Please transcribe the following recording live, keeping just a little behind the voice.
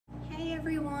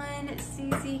everyone,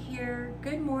 Susie here.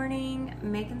 Good morning,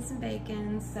 making some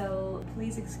bacon, so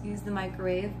please excuse the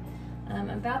microwave.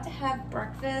 I'm about to have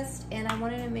breakfast and I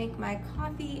wanted to make my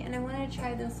coffee and I wanted to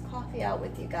try this coffee out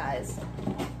with you guys.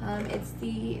 It's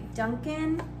the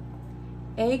Dunkin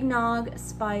Eggnog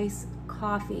Spice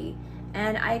Coffee,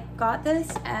 and I got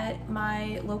this at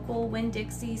my local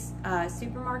Winn-Dixie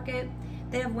supermarket.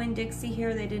 They have Winn-Dixie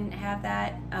here. They didn't have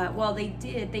that. Well, they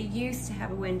did. They used to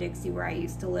have a Winn-Dixie where I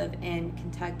used to live in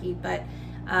Kentucky, but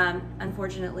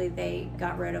unfortunately they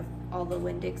got rid of all the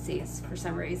Winn-Dixies for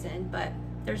some reason. But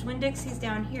there's Winn-Dixies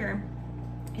down here.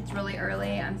 It's really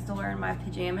early. I'm still wearing my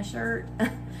pajama shirt.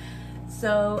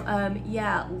 So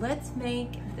yeah, let's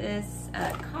make this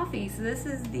coffee. So this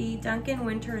is the Dunkin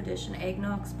Winter Edition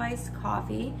Eggnog Spice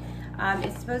Coffee.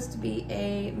 It's supposed to be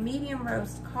a medium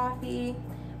roast coffee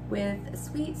with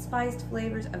sweet spiced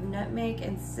flavors of nutmeg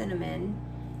and cinnamon.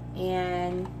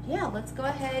 And yeah, let's go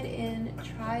ahead and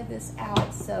try this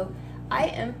out. So I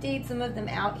emptied some of them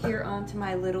out here onto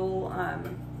my little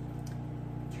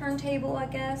turntable, I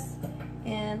guess.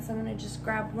 And so I'm gonna just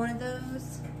grab one of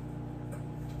those.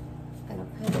 Gonna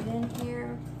put it in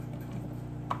here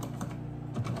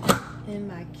in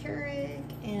my Keurig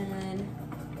and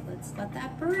let's let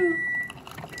that brew.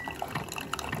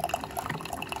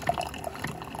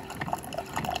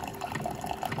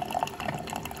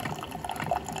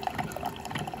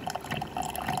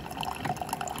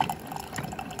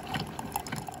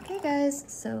 Guys,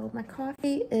 so my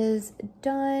coffee is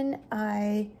done.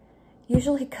 I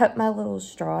usually cut my little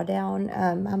straw down.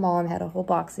 My mom had a whole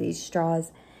box of these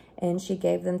straws and she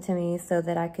gave them to me so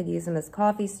that I could use them as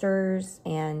coffee stirrers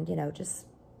and, you know, just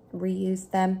reuse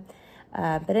them.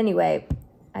 But anyway,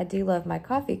 I do love my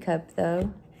coffee cup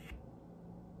though.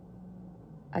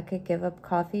 I could give up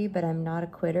coffee, but I'm not a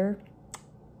quitter.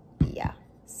 Yeah,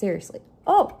 seriously.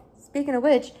 Oh, speaking of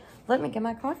which, let me get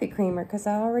my coffee creamer because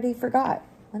I already forgot.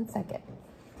 1 second.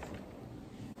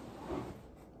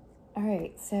 All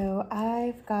right, so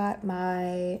I've got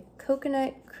my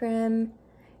coconut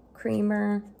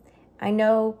creamer. I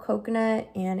know coconut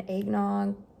and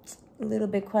eggnog, a little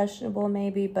bit questionable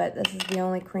maybe, but this is the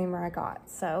only creamer I got,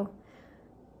 so.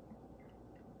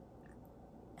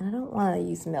 And I don't want to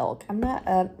use milk. I'm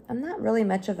not really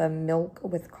much of a milk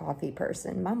with coffee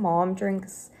person. My mom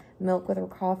drinks milk with her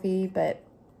coffee, but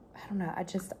I don't know,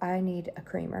 I need a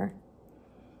creamer.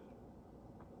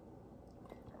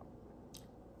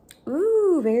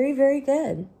 Ooh, very, very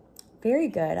good. Very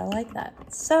good. I like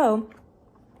that. So,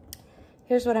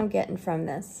 here's what I'm getting from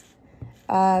this.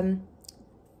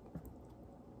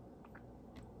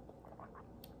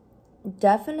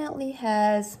 Definitely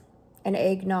has an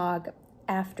eggnog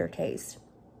aftertaste.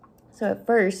 So at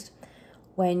first,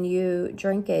 when you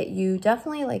drink it, you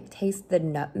definitely like taste the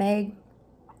nutmeg.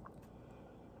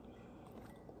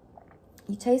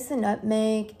 You taste the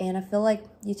nutmeg, and I feel like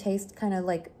you taste kind of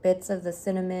like bits of the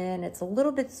cinnamon. It's a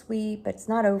little bit sweet, but it's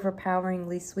not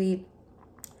overpoweringly sweet.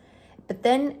 But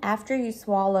then after you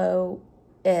swallow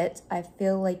it, I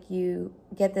feel like you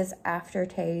get this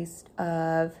aftertaste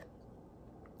of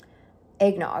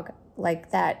eggnog,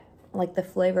 like that, like the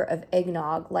flavor of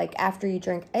eggnog. Like after you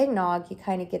drink eggnog, you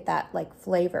kind of get that like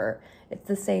flavor. It's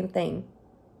the same thing.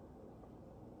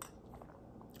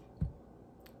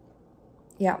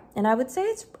 Yeah, and I would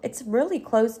say it's really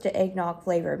close to eggnog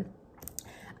flavor.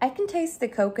 I can taste the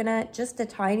coconut just a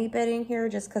tiny bit in here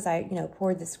just because I, you know,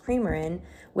 poured this creamer in,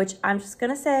 which I'm just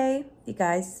going to say, you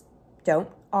guys don't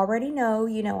already know,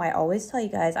 you know, I always tell you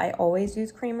guys, I always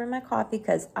use creamer in my coffee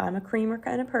because I'm a creamer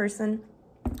kind of person.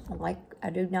 I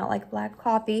do not like black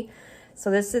coffee. So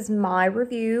this is my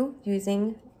review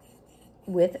using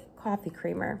with coffee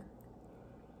creamer.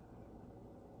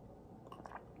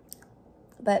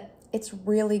 But it's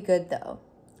really good though.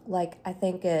 Like, I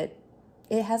think it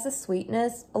has a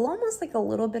sweetness, almost like a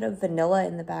little bit of vanilla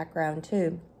in the background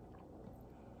too.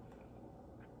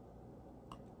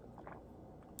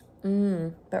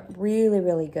 But really,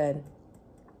 really good.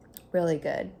 Really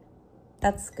good.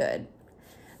 That's good.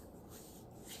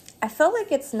 I feel like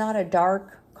it's not a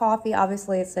dark coffee.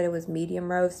 Obviously, it said it was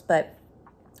medium roast, but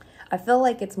I feel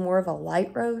like it's more of a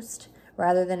light roast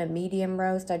rather than a medium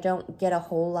roast. I don't get a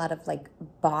whole lot of like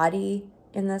body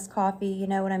in this coffee, you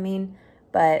know what I mean?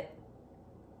 But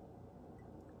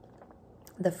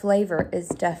the flavor is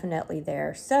definitely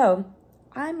there. So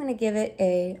I'm going to give it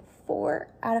a 4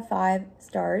 out of 5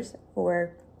 stars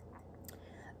for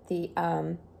the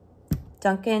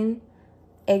Dunkin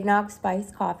Eggnog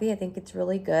Spice Coffee. I think it's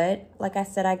really good. Like I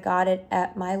said, I got it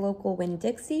at my local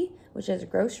Winn-Dixie, which is a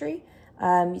grocery.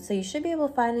 So you should be able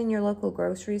to find it in your local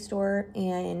grocery store,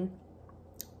 and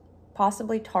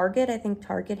possibly Target. I think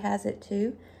Target has it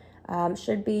too.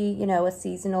 Should be, you know, a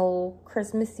seasonal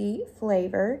Christmassy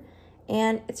flavor.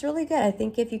 And it's really good. I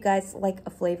think if you guys like a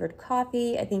flavored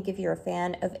coffee, I think if you're a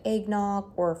fan of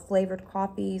eggnog or flavored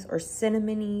coffees or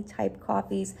cinnamony type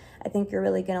coffees, I think you're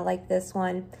really gonna like this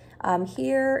one.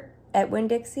 Here at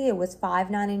Winn-Dixie, it was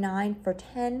 $5.99 for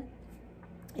 10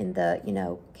 in the, you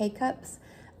know, K-cups.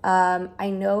 I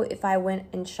know if I went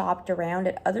and shopped around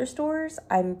at other stores,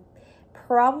 I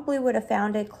probably would have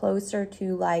found it closer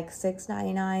to like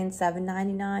 $6.99,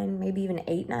 $7.99, maybe even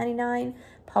 $8.99.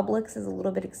 Publix is a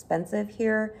little bit expensive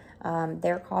here.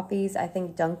 Their coffees, I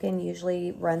think Dunkin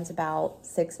usually runs about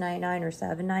 $6.99 or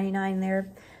 $7.99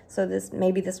 there. So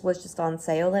maybe this was just on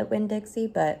sale at Winn-Dixie,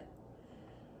 but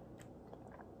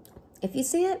if you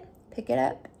see it, pick it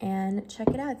up and check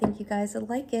it out. I think you guys will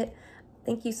like it.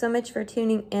 Thank you so much for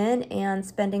tuning in and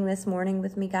spending this morning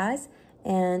with me, guys.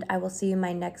 And I will see you in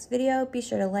my next video. Be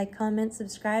sure to like, comment,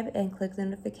 subscribe, and click the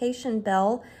notification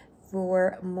bell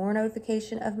for more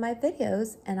notification of my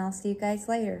videos. And I'll see you guys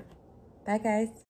later. Bye, guys.